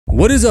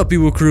What is up,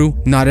 Evil Crew?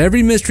 Not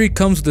every mystery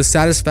comes with the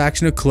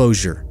satisfaction of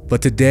closure,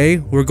 but today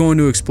we're going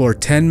to explore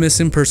 10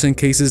 missing person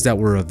cases that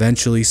were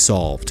eventually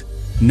solved.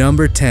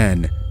 Number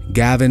 10.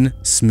 Gavin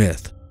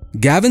Smith.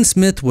 Gavin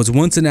Smith was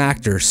once an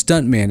actor,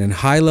 stuntman, and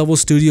high-level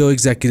studio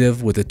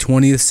executive with the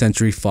 20th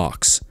Century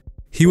Fox.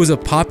 He was a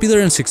popular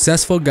and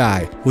successful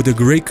guy with a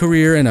great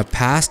career and a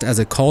past as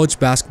a college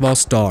basketball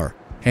star,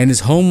 and his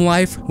home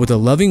life with a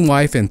loving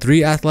wife and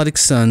 3 athletic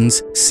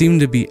sons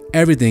seemed to be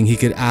everything he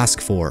could ask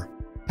for,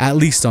 at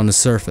least on the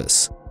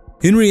surface.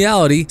 In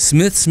reality,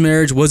 Smith's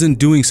marriage wasn't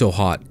doing so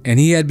hot, and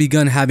he had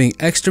begun having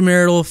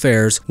extramarital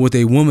affairs with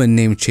a woman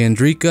named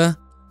Chandrika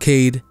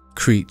Cade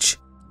Creech.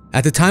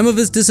 At the time of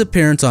his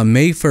disappearance on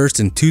May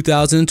 1st in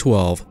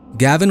 2012,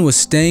 Gavin was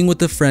staying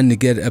with a friend to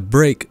get a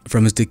break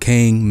from his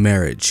decaying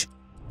marriage.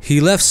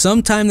 He left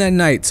sometime that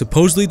night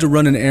supposedly to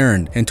run an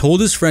errand and told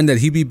his friend that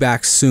he'd be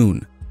back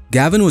soon.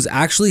 Gavin was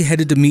actually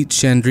headed to meet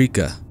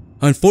Chandrika.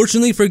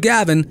 Unfortunately for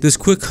Gavin, this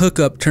quick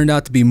hookup turned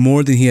out to be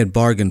more than he had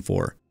bargained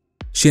for.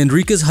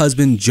 Chandrika's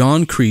husband,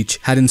 John Creech,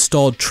 had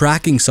installed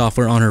tracking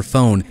software on her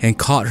phone and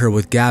caught her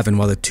with Gavin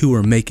while the two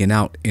were making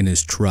out in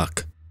his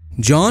truck.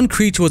 John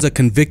Creech was a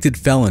convicted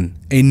felon,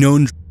 a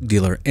known drug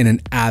dealer, and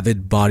an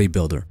avid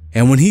bodybuilder.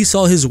 And when he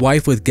saw his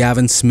wife with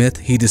Gavin Smith,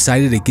 he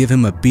decided to give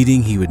him a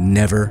beating he would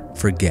never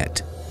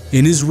forget.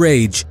 In his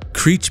rage,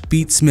 Creech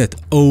beat Smith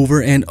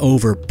over and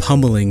over,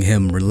 pummeling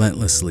him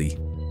relentlessly.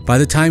 By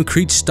the time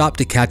Creech stopped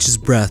to catch his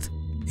breath,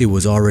 it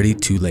was already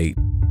too late.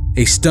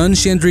 A stunned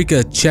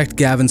Chandrika checked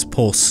Gavin's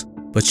pulse,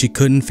 but she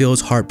couldn't feel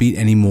his heartbeat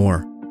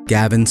anymore.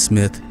 Gavin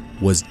Smith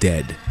was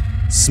dead.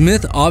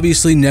 Smith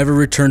obviously never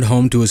returned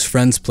home to his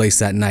friend's place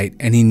that night,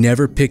 and he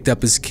never picked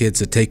up his kids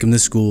to take him to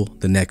school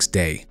the next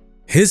day.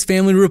 His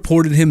family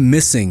reported him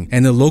missing,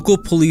 and the local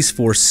police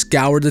force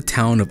scoured the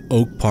town of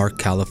Oak Park,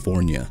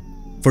 California.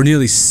 For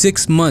nearly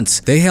 6 months,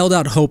 they held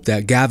out hope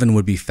that Gavin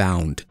would be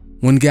found.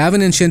 When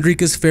Gavin and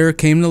Chandrika's affair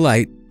came to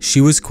light, she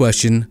was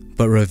questioned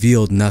but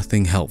revealed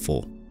nothing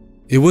helpful.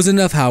 It was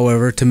enough,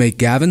 however, to make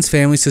Gavin's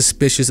family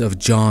suspicious of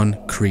John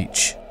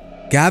Creech.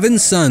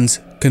 Gavin's sons,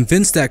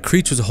 convinced that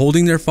Creech was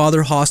holding their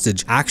father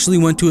hostage, actually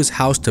went to his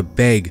house to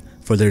beg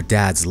for their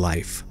dad's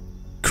life.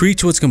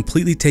 Creech was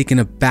completely taken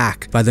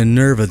aback by the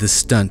nerve of this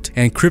stunt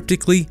and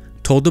cryptically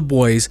told the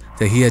boys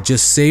that he had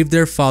just saved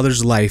their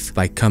father's life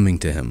by coming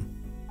to him.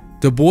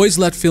 The boys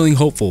left feeling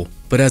hopeful,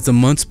 but as the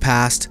months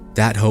passed,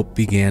 that hope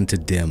began to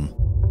dim.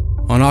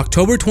 On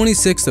October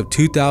 26th of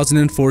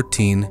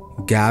 2014,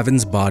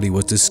 Gavin's body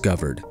was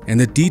discovered, and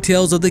the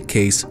details of the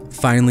case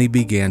finally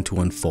began to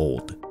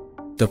unfold.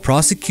 The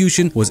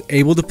prosecution was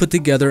able to put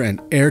together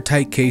an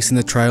airtight case in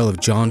the trial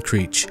of John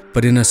Creech,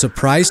 but in a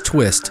surprise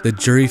twist, the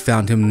jury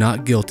found him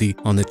not guilty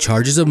on the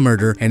charges of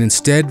murder and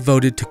instead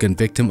voted to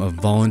convict him of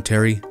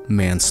voluntary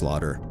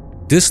manslaughter.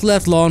 This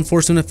left law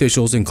enforcement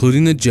officials,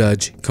 including the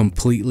judge,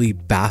 completely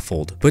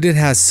baffled, but it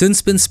has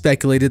since been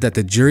speculated that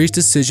the jury's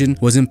decision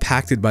was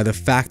impacted by the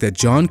fact that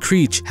John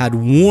Creech had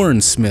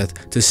warned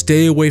Smith to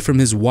stay away from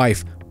his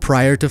wife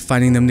prior to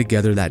finding them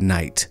together that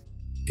night.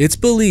 It's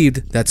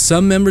believed that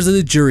some members of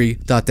the jury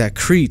thought that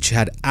Creech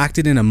had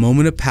acted in a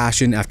moment of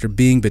passion after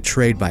being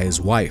betrayed by his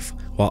wife,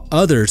 while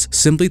others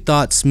simply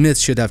thought Smith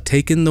should have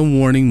taken the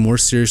warning more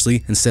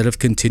seriously instead of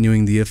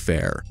continuing the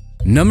affair.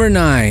 Number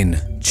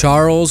 9.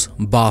 Charles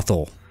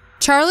Bothell.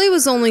 Charlie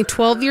was only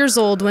 12 years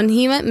old when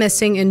he went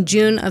missing in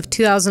June of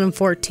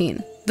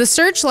 2014. The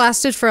search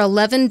lasted for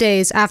 11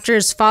 days after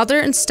his father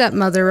and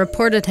stepmother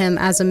reported him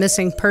as a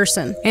missing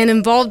person, and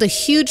involved a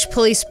huge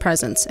police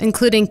presence,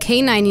 including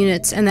K-9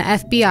 units and the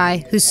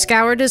FBI, who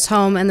scoured his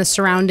home and the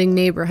surrounding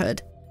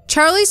neighborhood.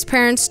 Charlie's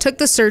parents took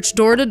the search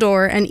door to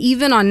door and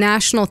even on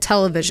national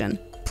television,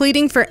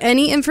 pleading for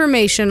any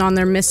information on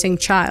their missing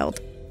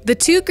child. The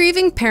two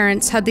grieving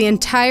parents had the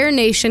entire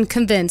nation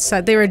convinced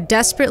that they were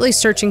desperately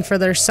searching for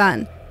their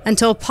son,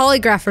 until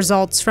polygraph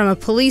results from a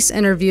police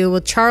interview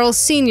with Charles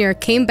Sr.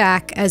 came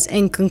back as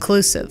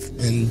inconclusive.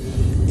 And,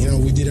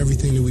 we did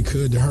everything that we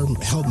could to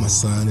help my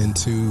son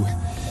into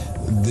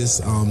this.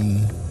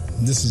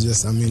 This is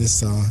just,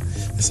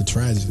 it's a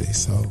tragedy,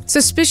 so.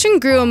 Suspicion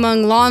grew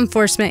among law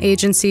enforcement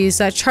agencies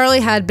that Charlie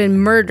had been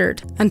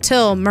murdered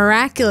until,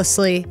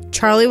 miraculously,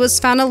 Charlie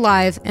was found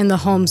alive in the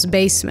home's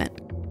basement.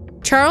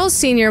 Charles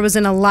Sr. was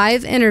in a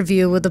live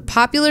interview with the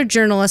popular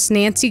journalist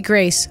Nancy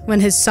Grace when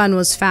his son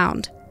was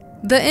found.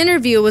 The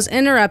interview was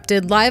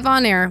interrupted live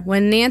on air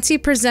when Nancy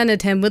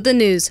presented him with the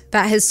news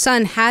that his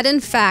son had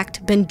in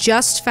fact been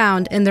just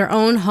found in their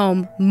own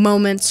home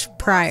moments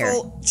prior.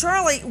 Well,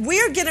 Charlie,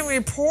 we're getting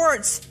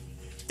reports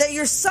that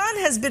your son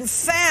has been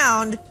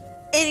found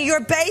in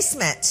your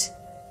basement.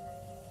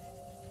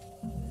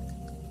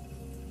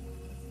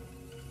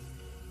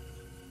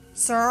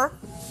 Sir?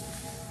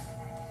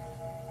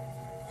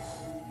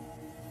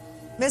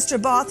 Mr.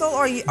 Bothell,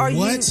 are you...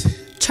 What?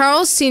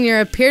 Charles Sr.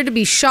 appeared to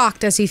be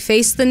shocked as he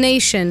faced the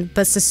nation,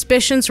 but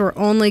suspicions were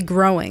only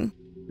growing.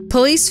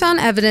 Police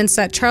found evidence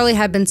that Charlie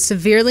had been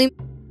severely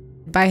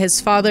by his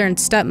father and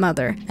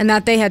stepmother, and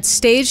that they had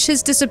staged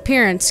his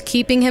disappearance,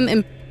 keeping him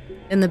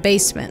in the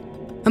basement.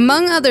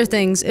 Among other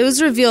things, it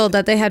was revealed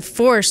that they had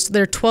forced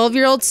their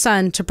 12-year-old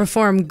son to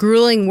perform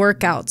grueling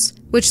workouts,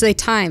 which they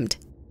timed.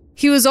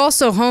 He was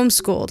also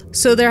homeschooled,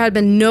 so there had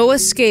been no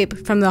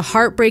escape from the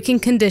heartbreaking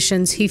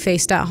conditions he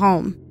faced at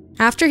home.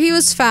 After he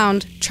was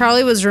found,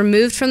 Charlie was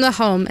removed from the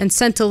home and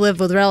sent to live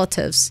with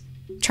relatives.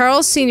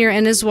 Charles Sr.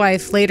 and his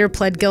wife later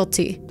pled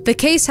guilty. The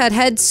case had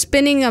heads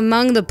spinning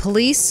among the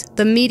police,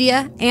 the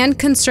media, and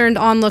concerned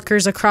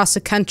onlookers across the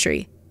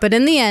country. But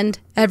in the end,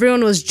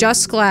 everyone was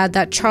just glad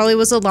that Charlie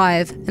was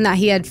alive and that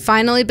he had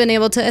finally been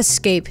able to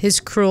escape his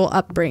cruel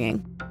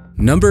upbringing.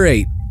 Number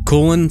 8.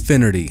 Cullen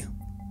Finnerty.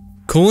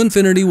 Cullen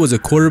Finnerty was a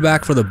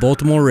quarterback for the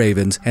Baltimore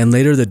Ravens and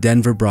later the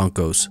Denver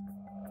Broncos.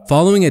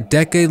 Following a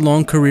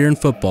decade-long career in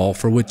football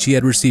for which he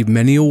had received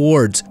many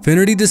awards,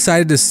 Finnerty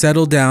decided to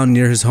settle down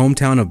near his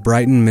hometown of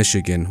Brighton,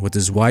 Michigan with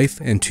his wife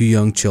and 2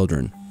 young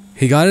children.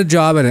 He got a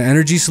job at an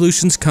energy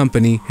solutions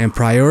company and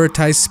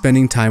prioritized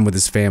spending time with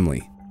his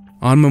family.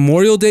 On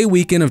Memorial Day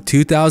weekend of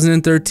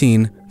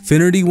 2013,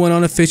 Finnerty went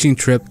on a fishing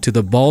trip to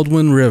the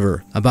Baldwin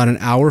River, about an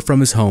hour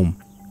from his home.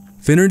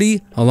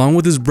 Finnerty, along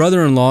with his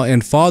brother-in-law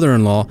and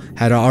father-in-law,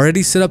 had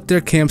already set up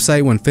their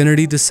campsite when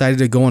Finnerty decided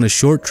to go on a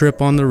short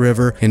trip on the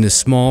river in a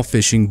small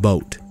fishing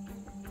boat.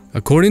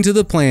 According to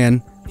the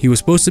plan, he was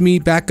supposed to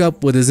meet back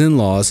up with his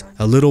in-laws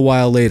a little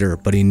while later,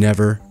 but he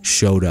never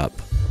showed up.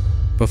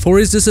 Before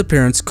his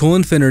disappearance,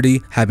 Cullen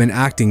Finnerty had been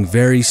acting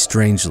very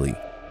strangely.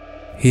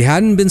 He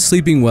hadn't been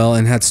sleeping well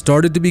and had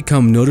started to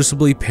become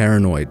noticeably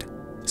paranoid.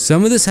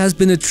 Some of this has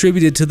been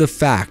attributed to the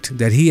fact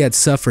that he had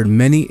suffered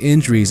many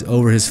injuries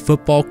over his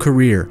football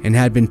career and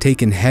had been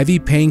taking heavy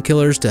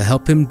painkillers to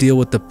help him deal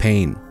with the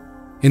pain.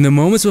 In the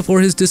moments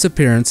before his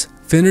disappearance,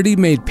 Finnerty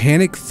made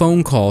panic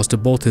phone calls to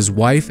both his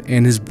wife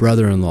and his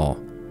brother-in-law.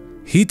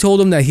 He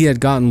told them that he had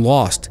gotten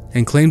lost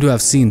and claimed to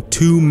have seen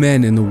 2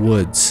 men in the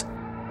woods.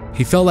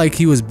 He felt like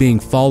he was being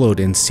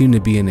followed and seemed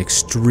to be in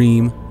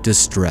extreme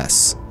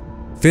distress.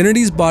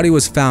 Finnerty's body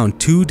was found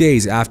 2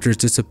 days after his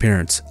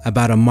disappearance,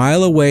 about a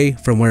mile away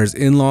from where his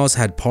in-laws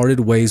had parted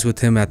ways with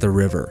him at the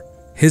river.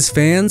 His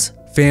fans,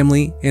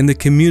 family, and the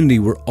community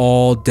were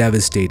all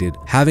devastated,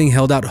 having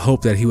held out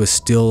hope that he was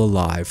still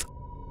alive.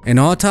 An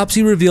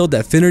autopsy revealed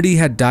that Finnerty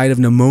had died of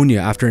pneumonia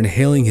after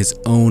inhaling his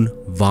own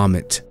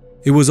vomit.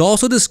 It was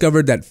also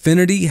discovered that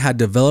Finnerty had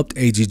developed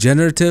a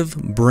degenerative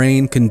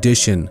brain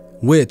condition,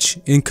 which,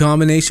 in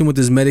combination with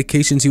his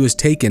medications he was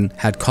taking,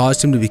 had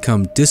caused him to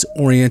become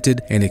disoriented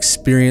and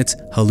experience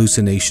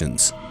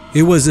hallucinations.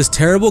 It was this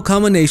terrible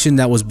combination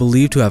that was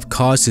believed to have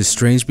caused his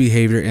strange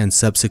behavior and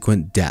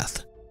subsequent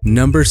death.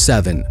 Number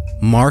 7.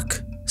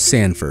 Mark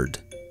Sanford.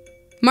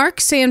 Mark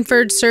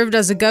Sanford served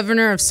as a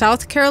governor of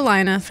South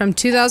Carolina from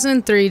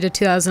 2003 to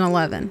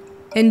 2011.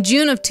 In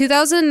June of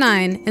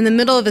 2009, in the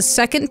middle of his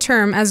second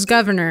term as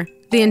governor,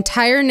 the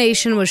entire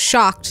nation was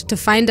shocked to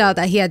find out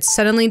that he had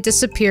suddenly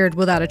disappeared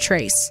without a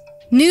trace.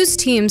 News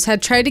teams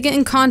had tried to get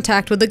in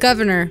contact with the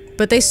governor,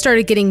 but they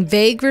started getting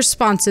vague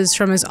responses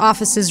from his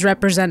office's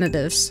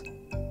representatives.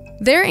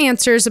 Their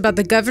answers about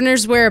the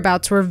governor's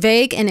whereabouts were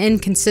vague and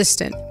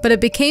inconsistent, but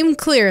it became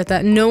clear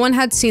that no one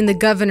had seen the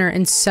governor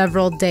in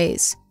several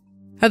days.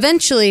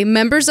 Eventually,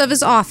 members of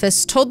his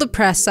office told the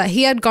press that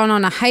he had gone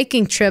on a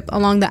hiking trip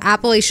along the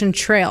Appalachian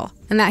Trail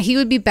and that he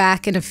would be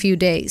back in a few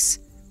days.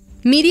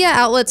 Media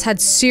outlets had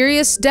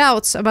serious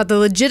doubts about the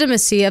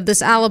legitimacy of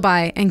this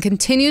alibi and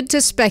continued to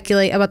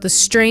speculate about the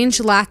strange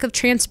lack of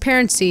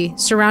transparency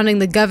surrounding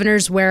the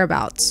governor's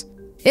whereabouts.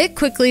 It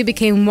quickly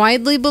became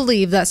widely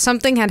believed that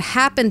something had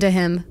happened to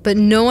him, but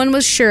no one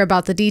was sure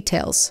about the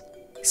details.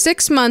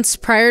 6 months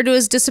prior to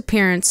his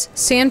disappearance,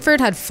 Sanford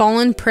had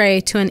fallen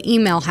prey to an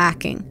email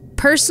hacking.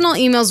 Personal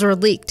emails were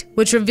leaked,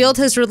 which revealed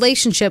his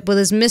relationship with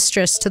his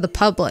mistress to the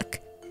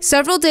public.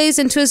 Several days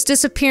into his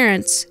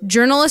disappearance,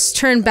 journalists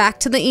turned back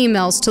to the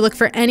emails to look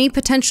for any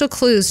potential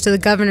clues to the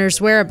governor's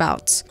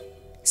whereabouts.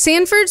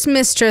 Sanford's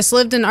mistress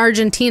lived in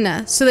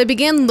Argentina, so they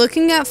began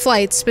looking at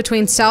flights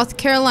between South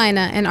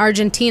Carolina and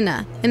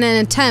Argentina in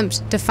an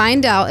attempt to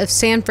find out if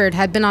Sanford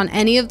had been on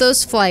any of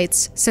those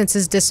flights since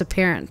his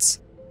disappearance.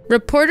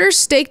 Reporters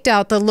staked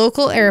out the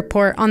local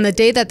airport on the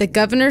day that the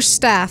governor's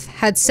staff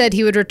had said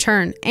he would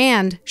return,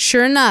 and,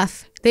 sure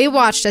enough, they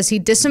watched as he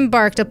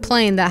disembarked a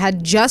plane that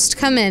had just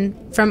come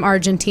in from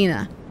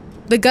Argentina.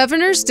 The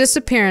governor's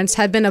disappearance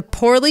had been a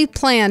poorly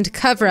planned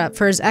cover-up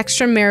for his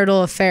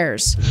extramarital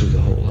affairs. This was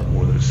a whole lot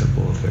more than a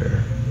simple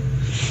affair.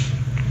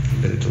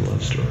 But it's a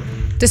love story.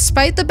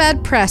 Despite the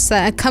bad press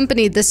that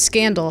accompanied this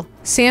scandal,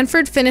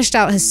 Sanford finished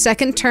out his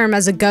second term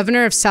as a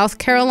governor of South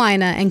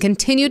Carolina and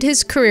continued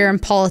his career in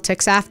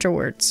politics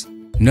afterwards.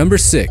 Number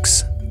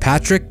 6.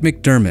 Patrick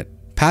McDermott.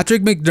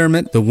 Patrick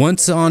McDermott, the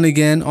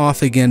once-on-again,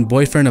 off-again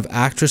boyfriend of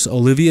actress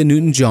Olivia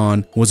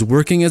Newton-John, was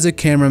working as a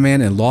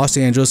cameraman in Los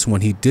Angeles when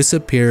he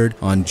disappeared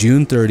on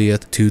June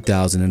 30th,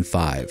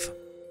 2005.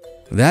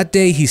 That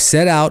day, he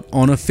set out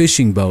on a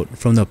fishing boat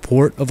from the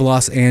port of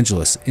Los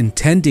Angeles,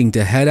 intending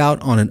to head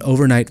out on an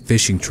overnight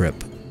fishing trip.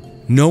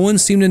 No one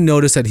seemed to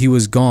notice that he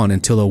was gone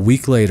until a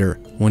week later,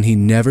 when he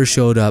never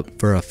showed up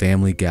for a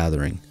family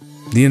gathering.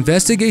 The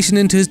investigation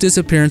into his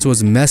disappearance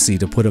was messy,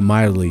 to put it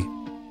mildly.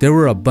 There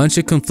were a bunch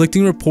of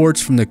conflicting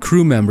reports from the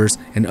crew members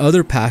and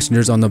other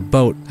passengers on the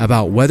boat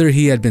about whether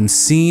he had been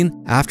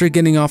seen after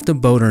getting off the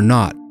boat or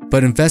not,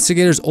 but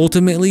investigators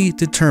ultimately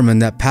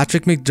determined that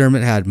Patrick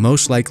McDermott had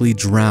most likely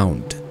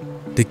drowned.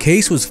 The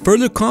case was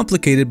further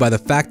complicated by the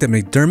fact that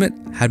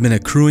McDermott had been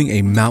accruing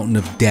a mountain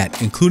of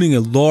debt, including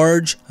a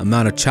large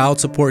amount of child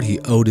support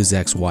he owed his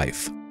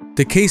ex-wife.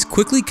 The case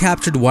quickly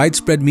captured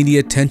widespread media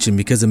attention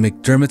because of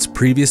McDermott's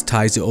previous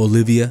ties to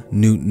Olivia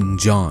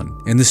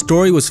Newton-John, and the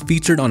story was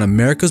featured on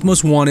America's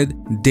Most Wanted,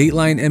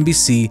 Dateline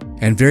NBC,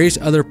 and various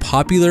other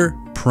popular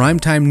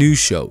primetime news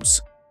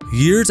shows.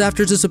 Years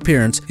after his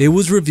disappearance, it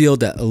was revealed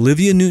that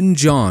Olivia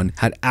Newton-John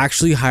had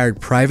actually hired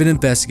private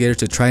investigators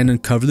to try and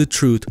uncover the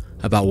truth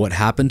about what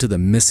happened to the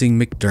missing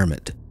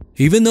McDermott.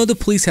 Even though the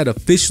police had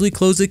officially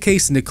closed the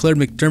case and declared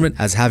McDermott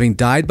as having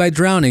died by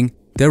drowning,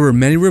 there were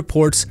many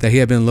reports that he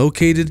had been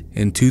located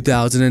in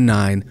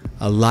 2009,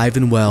 alive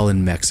and well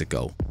in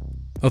Mexico.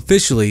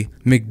 Officially,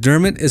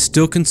 McDermott is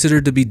still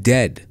considered to be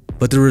dead,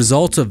 but the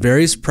results of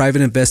various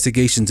private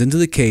investigations into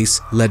the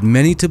case led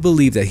many to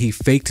believe that he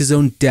faked his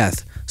own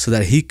death so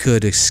that he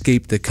could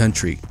escape the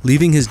country,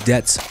 leaving his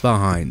debts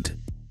behind.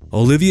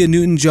 Olivia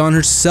Newton-John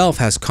herself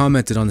has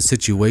commented on the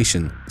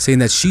situation, saying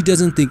that she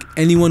doesn't think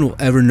anyone will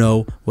ever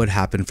know what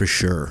happened for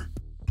sure.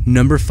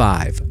 Number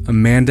 5.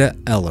 Amanda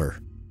Eller.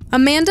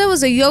 Amanda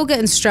was a yoga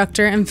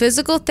instructor and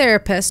physical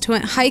therapist who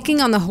went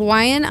hiking on the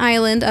Hawaiian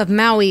island of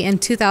Maui in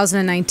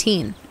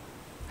 2019.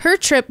 Her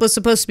trip was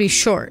supposed to be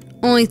short,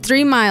 only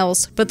 3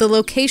 miles, but the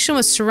location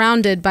was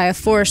surrounded by a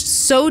forest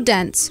so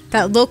dense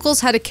that locals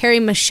had to carry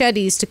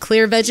machetes to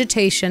clear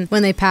vegetation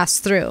when they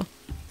passed through.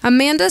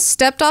 Amanda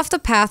stepped off the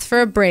path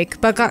for a break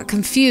but got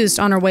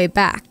confused on her way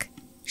back.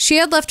 She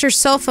had left her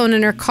cell phone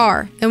in her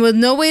car, and with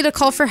no way to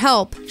call for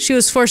help, she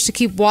was forced to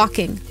keep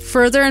walking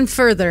further and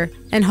further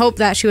and hope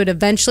that she would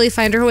eventually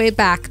find her way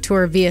back to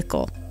her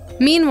vehicle.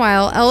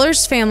 Meanwhile,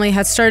 Eller's family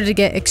had started to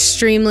get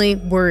extremely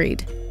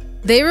worried.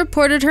 They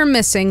reported her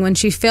missing when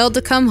she failed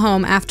to come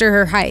home after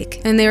her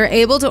hike, and they were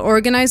able to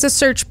organize a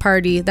search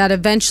party that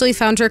eventually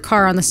found her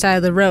car on the side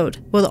of the road,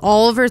 with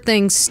all of her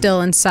things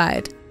still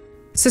inside.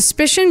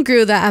 Suspicion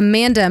grew that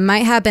Amanda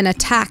might have been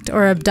attacked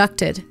or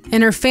abducted,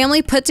 and her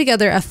family put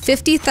together a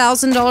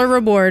 $50,000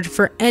 reward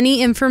for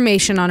any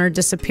information on her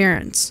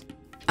disappearance.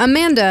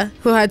 Amanda,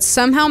 who had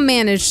somehow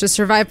managed to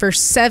survive for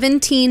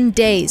 17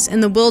 days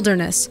in the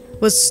wilderness,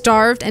 was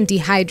starved and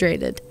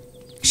dehydrated.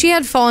 She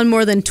had fallen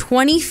more than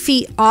 20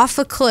 feet off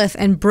a cliff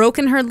and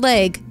broken her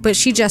leg, but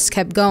she just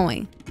kept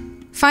going.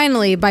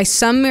 Finally, by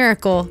some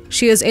miracle,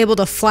 she was able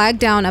to flag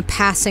down a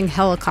passing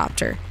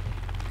helicopter.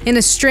 In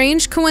a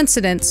strange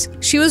coincidence,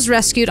 she was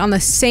rescued on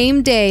the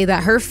same day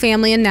that her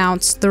family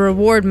announced the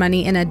reward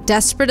money in a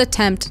desperate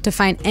attempt to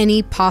find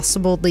any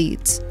possible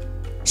leads.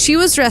 She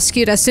was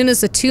rescued as soon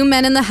as the 2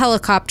 men in the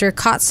helicopter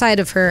caught sight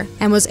of her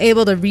and was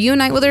able to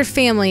reunite with her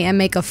family and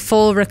make a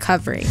full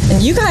recovery.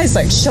 And you guys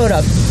showed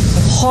up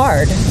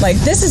hard.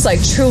 This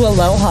is true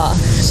aloha.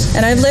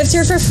 And I've lived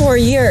here for 4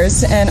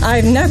 years and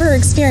I've never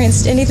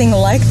experienced anything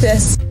like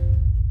this.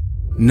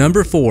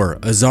 Number 4.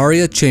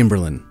 Azaria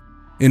Chamberlain.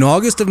 In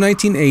August of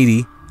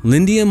 1980,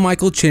 Lindy and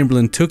Michael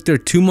Chamberlain took their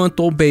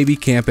 2-month-old baby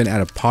camping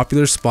at a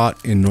popular spot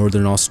in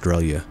northern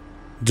Australia.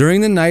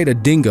 During the night, a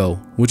dingo,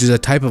 which is a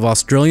type of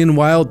Australian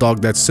wild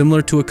dog that's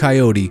similar to a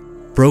coyote,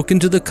 broke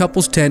into the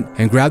couple's tent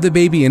and grabbed the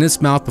baby in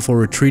its mouth before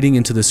retreating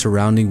into the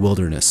surrounding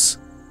wilderness.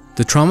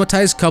 The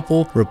traumatized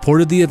couple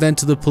reported the event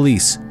to the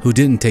police, who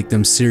didn't take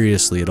them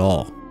seriously at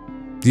all.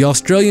 The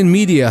Australian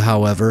media,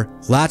 however,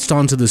 latched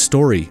onto the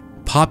story,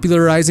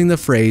 popularizing the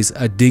phrase,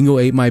 "a dingo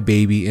ate my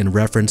baby," in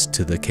reference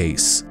to the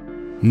case.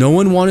 No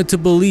one wanted to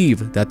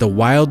believe that the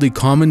wildly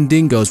common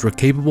dingoes were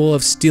capable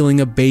of stealing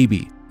a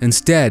baby,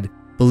 instead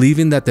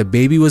believing that the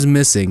baby was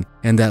missing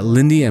and that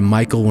Lindy and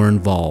Michael were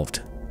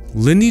involved.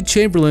 Lindy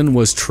Chamberlain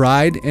was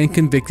tried and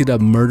convicted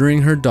of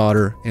murdering her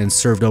daughter and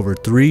served over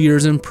 3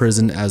 years in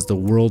prison as the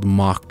world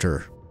mocked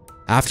her.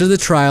 After the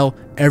trial,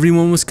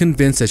 everyone was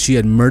convinced that she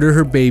had murdered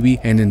her baby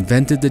and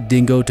invented the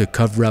dingo to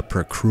cover up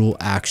her cruel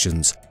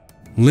actions.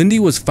 Lindy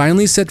was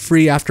finally set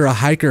free after a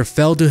hiker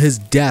fell to his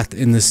death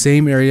in the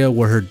same area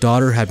where her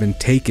daughter had been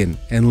taken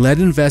and led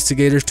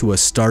investigators to a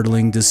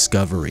startling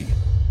discovery.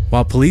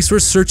 While police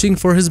were searching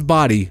for his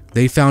body,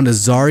 they found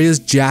Azaria's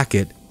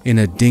jacket in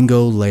a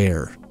dingo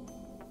lair.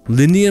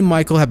 Lindy and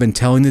Michael had been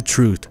telling the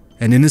truth.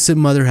 An innocent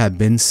mother had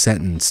been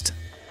sentenced.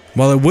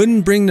 While it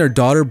wouldn't bring their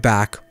daughter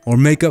back or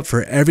make up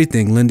for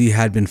everything Lindy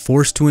had been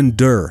forced to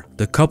endure,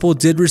 the couple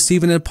did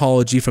receive an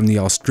apology from the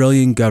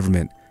Australian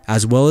government,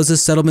 as well as a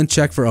settlement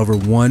check for over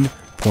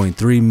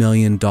 $1.3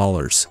 million.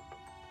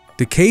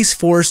 The case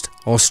forced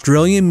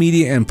Australian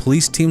media and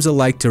police teams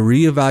alike to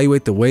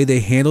reevaluate the way they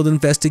handled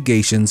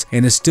investigations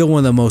and is still one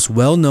of the most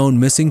well-known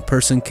missing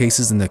person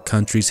cases in the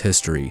country's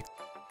history.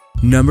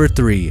 Number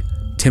 3.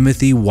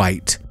 Timothy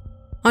White.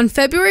 On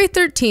February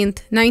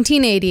 13th,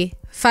 1980,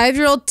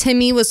 5-year-old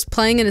Timmy was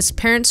playing in his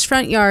parents'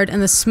 front yard in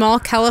the small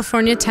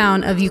California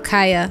town of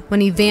Ukiah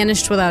when he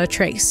vanished without a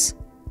trace.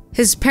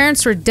 His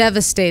parents were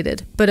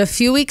devastated, but a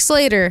few weeks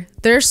later,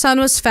 their son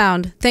was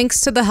found thanks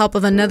to the help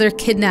of another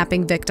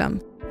kidnapping victim,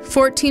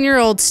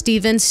 14-year-old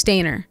Steven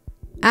Stainer.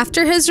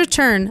 After his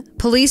return,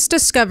 police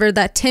discovered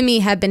that Timmy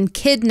had been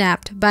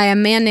kidnapped by a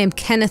man named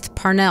Kenneth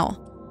Parnell.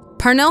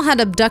 Parnell had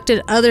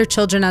abducted other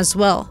children as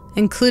well,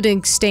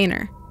 including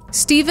Stainer.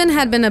 Steven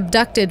had been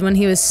abducted when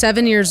he was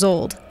 7 years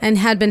old and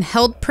had been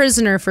held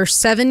prisoner for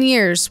 7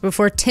 years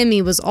before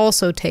Timmy was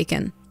also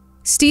taken.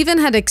 Steven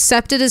had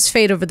accepted his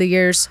fate over the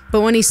years, but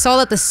when he saw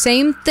that the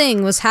same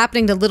thing was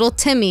happening to little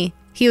Timmy,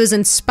 he was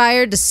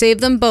inspired to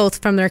save them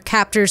both from their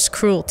captor's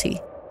cruelty.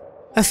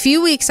 A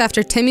few weeks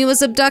after Timmy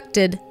was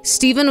abducted,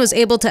 Steven was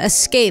able to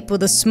escape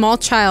with a small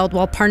child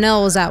while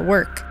Parnell was at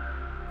work.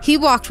 He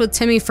walked with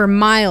Timmy for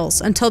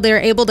miles until they were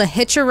able to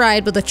hitch a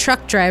ride with a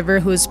truck driver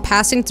who was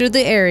passing through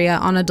the area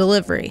on a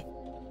delivery.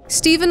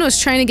 Steven was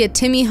trying to get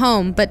Timmy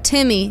home, but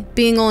Timmy,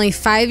 being only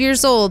 5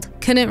 years old,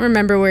 couldn't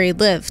remember where he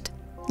lived.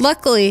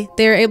 Luckily,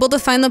 they were able to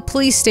find the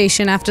police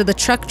station after the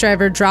truck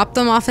driver dropped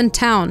them off in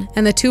town,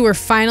 and the two were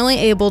finally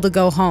able to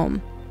go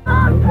home.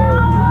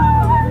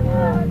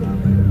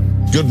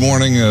 Good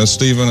morning,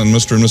 Stephen and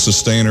Mr. and Mrs.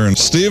 Stainer. And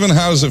Stephen,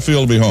 how does it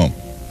feel to be home?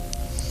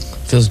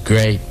 Feels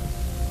great.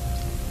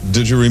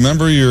 Did you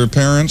remember your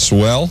parents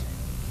well?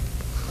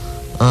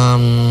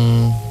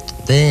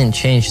 They didn't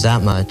change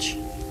that much.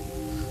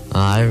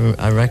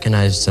 I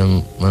recognized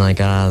them when I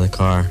got out of the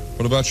car.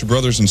 What about your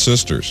brothers and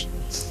sisters?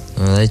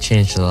 They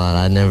changed a lot.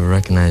 I never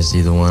recognized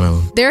either one of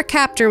them. Their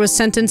captor was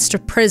sentenced to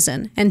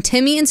prison, and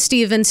Timmy and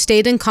Steven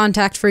stayed in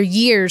contact for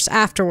years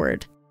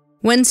afterward.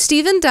 When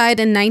Steven died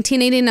in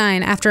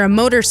 1989 after a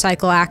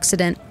motorcycle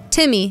accident,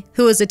 Timmy,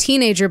 who was a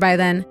teenager by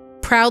then,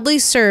 proudly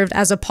served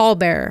as a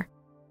pallbearer.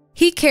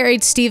 He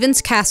carried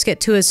Steven's casket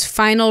to his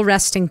final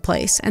resting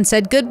place and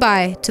said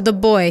goodbye to the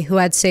boy who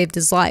had saved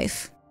his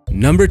life.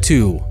 Number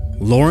 2.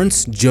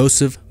 Lawrence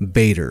Joseph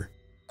Bader.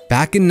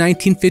 Back in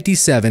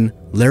 1957,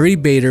 Larry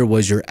Bader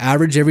was your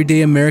average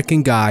everyday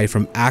American guy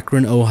from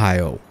Akron,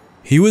 Ohio.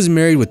 He was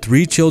married with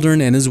 3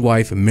 children, and his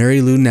wife,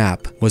 Mary Lou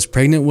Knapp, was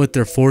pregnant with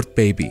their 4th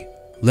baby.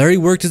 Larry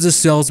worked as a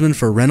salesman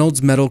for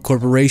Reynolds Metal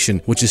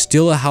Corporation, which is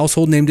still a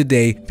household name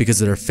today because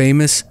of their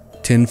famous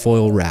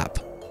tinfoil wrap.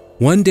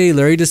 One day,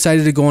 Larry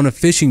decided to go on a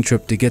fishing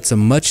trip to get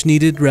some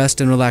much-needed rest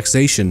and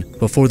relaxation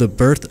before the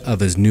birth of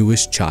his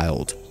newest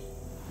child.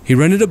 He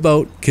rented a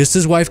boat, kissed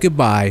his wife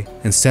goodbye,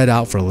 and set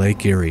out for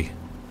Lake Erie.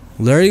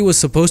 Larry was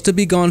supposed to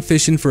be gone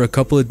fishing for a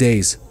couple of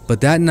days,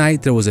 but that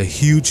night there was a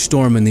huge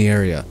storm in the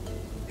area.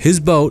 His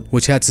boat,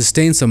 which had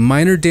sustained some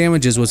minor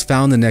damages, was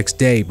found the next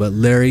day, but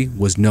Larry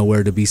was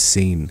nowhere to be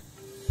seen.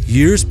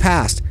 Years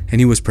passed and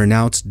he was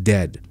pronounced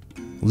dead.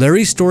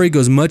 Larry's story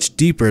goes much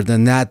deeper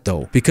than that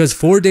though, because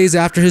 4 days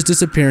after his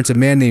disappearance, a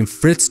man named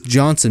Fritz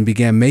Johnson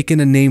began making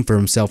a name for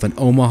himself in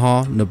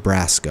Omaha,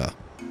 Nebraska.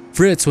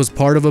 Fritz was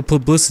part of a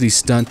publicity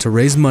stunt to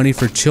raise money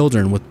for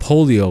children with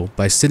polio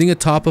by sitting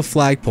atop a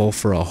flagpole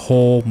for a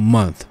whole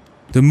month.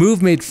 The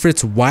move made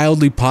Fritz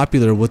wildly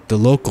popular with the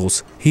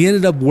locals. He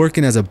ended up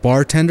working as a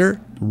bartender,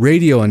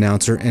 radio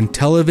announcer, and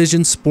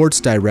television sports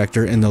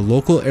director in the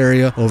local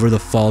area over the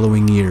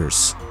following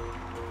years.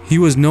 He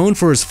was known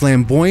for his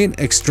flamboyant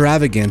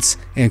extravagance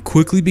and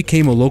quickly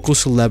became a local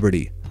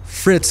celebrity.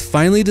 Fritz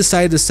finally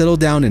decided to settle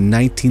down in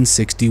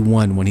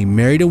 1961 when he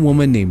married a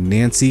woman named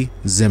Nancy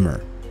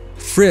Zimmer.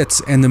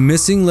 Fritz and the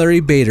missing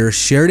Larry Bader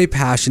shared a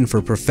passion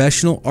for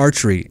professional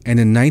archery, and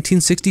in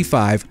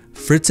 1965,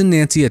 Fritz and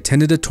Nancy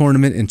attended a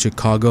tournament in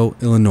Chicago,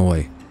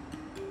 Illinois.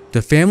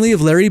 The family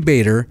of Larry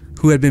Bader,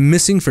 who had been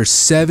missing for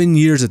 7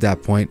 years at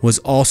that point, was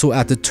also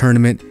at the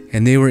tournament,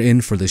 and they were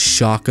in for the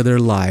shock of their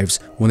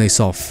lives when they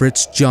saw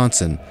Fritz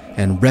Johnson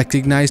and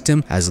recognized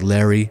him as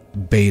Larry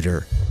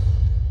Bader.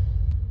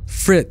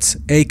 Fritz,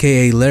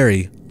 aka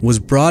Larry, was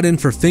brought in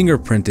for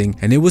fingerprinting,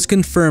 and it was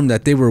confirmed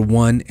that they were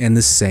one and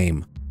the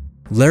same.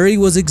 Larry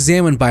was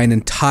examined by an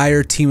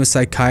entire team of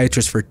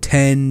psychiatrists for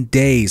 10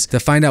 days to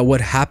find out what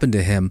happened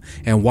to him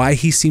and why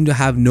he seemed to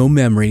have no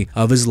memory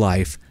of his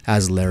life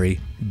as Larry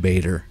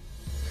Bader.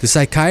 The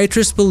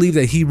psychiatrists believed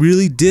that he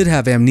really did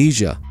have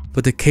amnesia,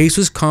 but the case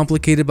was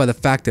complicated by the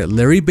fact that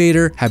Larry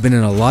Bader had been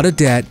in a lot of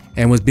debt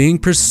and was being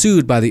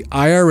pursued by the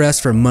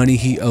IRS for money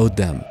he owed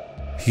them.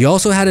 He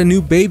also had a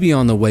new baby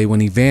on the way when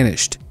he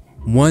vanished,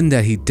 one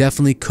that he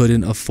definitely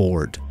couldn't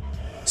afford.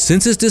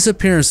 Since his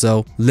disappearance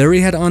though, Larry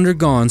had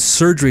undergone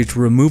surgery to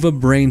remove a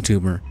brain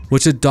tumor,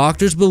 which the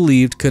doctors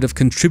believed could have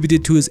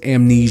contributed to his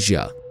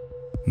amnesia.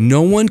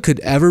 No one could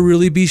ever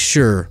really be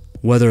sure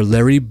whether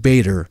Larry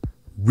Bader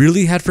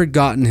really had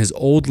forgotten his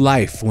old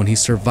life when he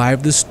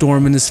survived the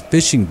storm in his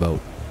fishing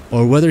boat,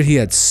 or whether he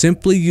had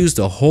simply used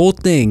the whole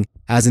thing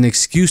as an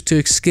excuse to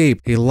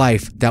escape a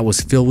life that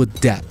was filled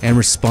with debt and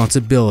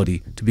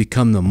responsibility to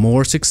become the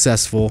more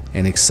successful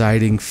and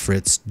exciting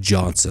Fritz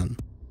Johnson.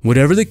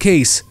 Whatever the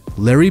case,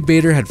 Larry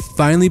Bader had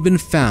finally been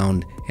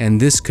found, and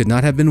this could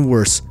not have been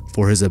worse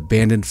for his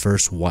abandoned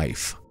first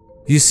wife.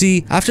 You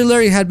see, after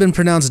Larry had been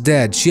pronounced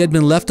dead, she had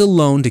been left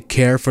alone to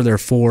care for their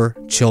 4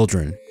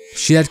 children.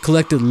 She had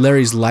collected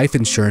Larry's life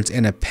insurance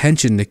and a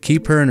pension to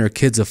keep her and her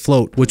kids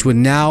afloat, which would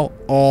now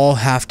all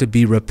have to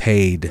be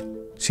repaid.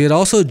 She had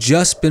also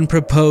just been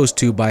proposed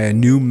to by a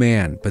new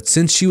man, but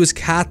since she was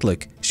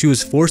Catholic, she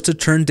was forced to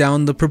turn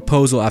down the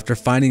proposal after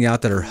finding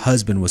out that her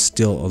husband was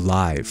still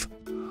alive.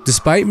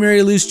 Despite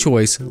Mary Lou's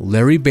choice,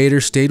 Larry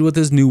Bader stayed with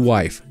his new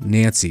wife,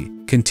 Nancy,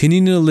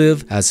 continuing to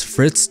live as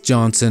Fritz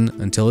Johnson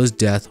until his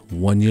death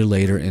 1 year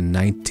later in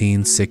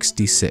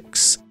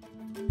 1966.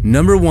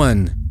 Number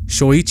 1.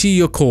 Shoichi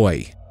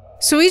Yokoi.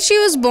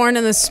 Shoichi was born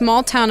in the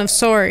small town of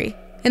Sori,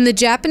 in the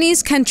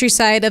Japanese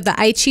countryside of the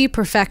Aichi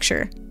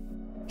Prefecture.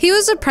 He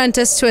was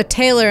apprenticed to a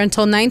tailor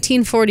until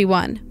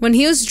 1941, when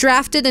he was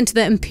drafted into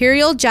the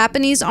Imperial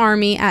Japanese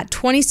Army at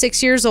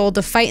 26 years old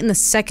to fight in the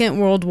Second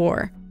World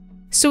War.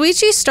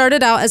 Shoichi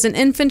started out as an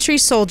infantry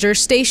soldier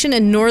stationed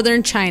in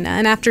northern China,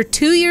 and after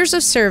 2 years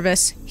of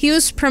service, he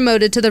was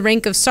promoted to the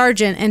rank of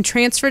sergeant and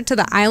transferred to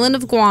the island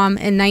of Guam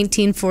in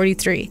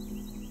 1943.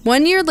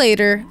 1 year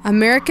later,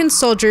 American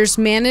soldiers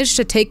managed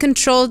to take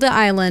control of the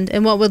island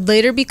in what would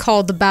later be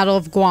called the Battle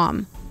of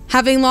Guam.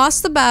 Having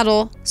lost the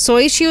battle,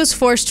 Shoichi was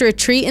forced to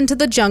retreat into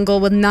the jungle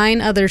with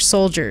 9 other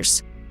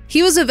soldiers.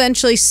 He was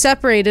eventually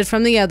separated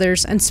from the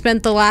others and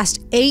spent the last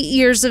 8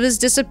 years of his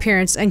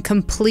disappearance in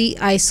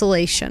complete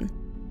isolation.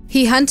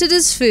 He hunted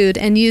his food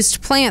and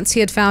used plants he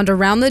had found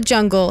around the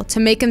jungle to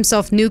make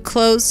himself new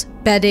clothes,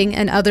 bedding,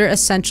 and other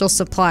essential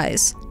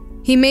supplies.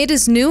 He made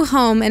his new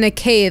home in a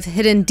cave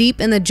hidden deep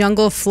in the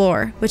jungle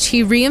floor, which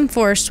he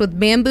reinforced with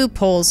bamboo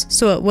poles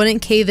so it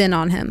wouldn't cave in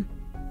on him.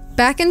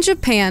 Back in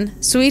Japan,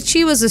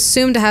 Shoichi was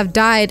assumed to have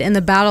died in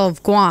the Battle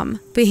of Guam,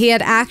 but he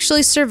had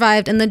actually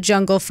survived in the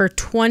jungle for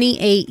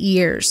 28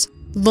 years,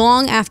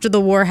 long after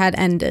the war had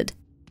ended.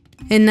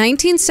 In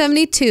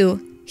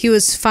 1972, he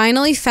was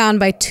finally found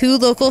by 2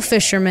 local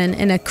fishermen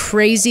in a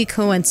crazy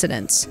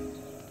coincidence.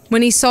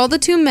 When he saw the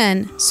 2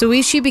 men,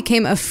 Shoichi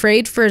became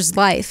afraid for his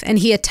life and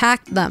he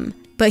attacked them,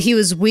 but he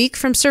was weak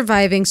from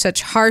surviving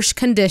such harsh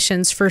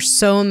conditions for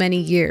so many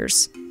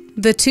years.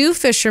 The 2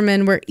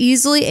 fishermen were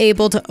easily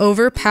able to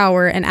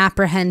overpower and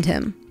apprehend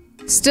him.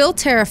 Still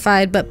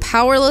terrified but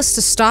powerless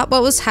to stop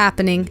what was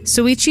happening,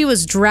 Shoichi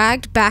was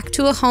dragged back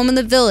to a home in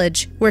the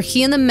village where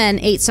he and the men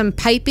ate some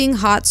piping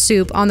hot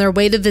soup on their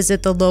way to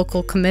visit the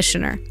local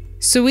commissioner.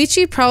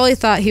 Shoichi probably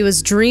thought he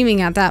was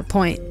dreaming at that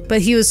point,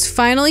 but he was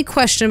finally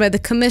questioned by the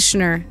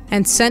commissioner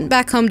and sent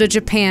back home to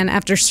Japan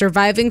after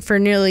surviving for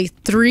nearly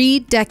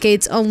 3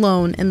 decades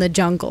alone in the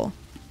jungle.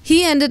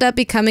 He ended up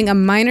becoming a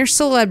minor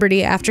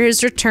celebrity after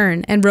his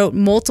return and wrote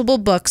multiple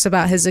books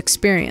about his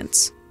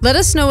experience. Let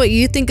us know what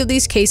you think of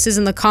these cases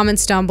in the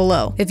comments down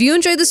below. If you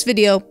enjoyed this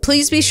video,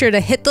 please be sure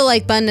to hit the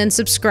like button and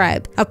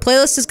subscribe. A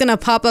playlist is going to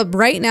pop up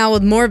right now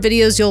with more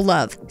videos you'll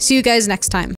love. See you guys next time.